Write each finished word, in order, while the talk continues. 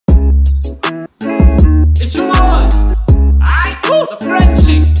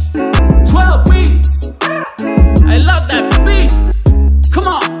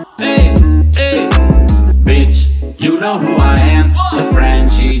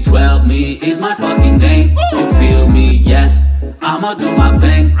she 12 me is my fucking name. You feel me? Yes, I'ma do my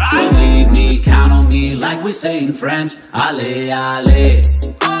thing. Believe me, count on me like we say in French. Allez, allez,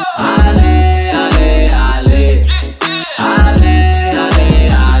 allez, allez, allez, allez, allez,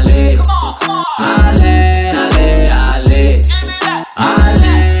 allez, allez, allez, allez,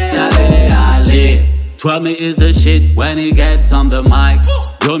 allez, allez. 12 me is the shit when he gets on the mic.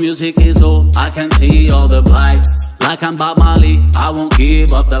 Your music is old, I can see all the blight. Like I'm Bob Marley, I won't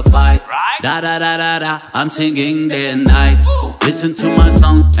give up the fight. Da da da da da, I'm singing day and night. Listen to my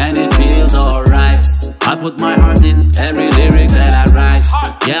songs and it feels alright. I put my heart in every lyric that I write.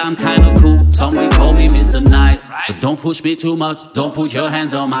 Yeah, I'm kinda cool, some will call me Mr. Nice. But don't push me too much, don't put your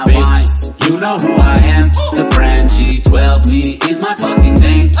hands on my wine. You know who I am, the Frenchie 12 me is my fucking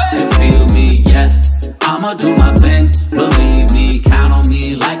name. You feel me? Yes, I'ma do my thing. Believe me, count on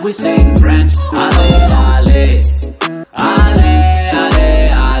me like we say in French. Allez, allez,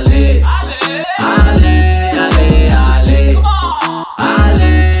 allez, allez, allez, allez, allez, allez,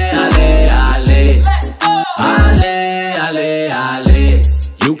 allez, allez, allez, allez,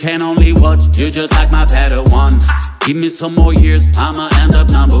 allez. You can only watch, you just like my Padawan. Give me some more years, I'ma end up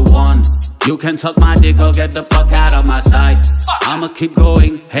 #1. You can suck my dick or get the fuck out of my sight. I'ma keep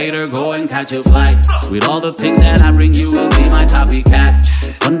going, hater, go and catch a flight. With all the things that I bring, you will be my copycat.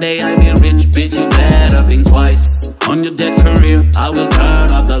 One day I'll be rich, bitch, you better think twice. On your dead career, I will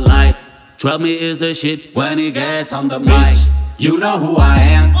turn off the light. 12 me is the shit when he gets on the mic. You know who I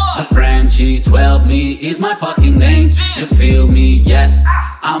am, the Frenchie 12 me is my fucking name. You feel me? Yes,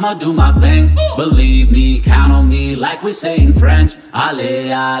 I'ma do my thing. Believe me, count on me like we say in French.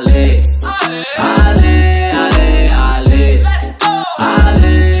 Allez, allez, allez.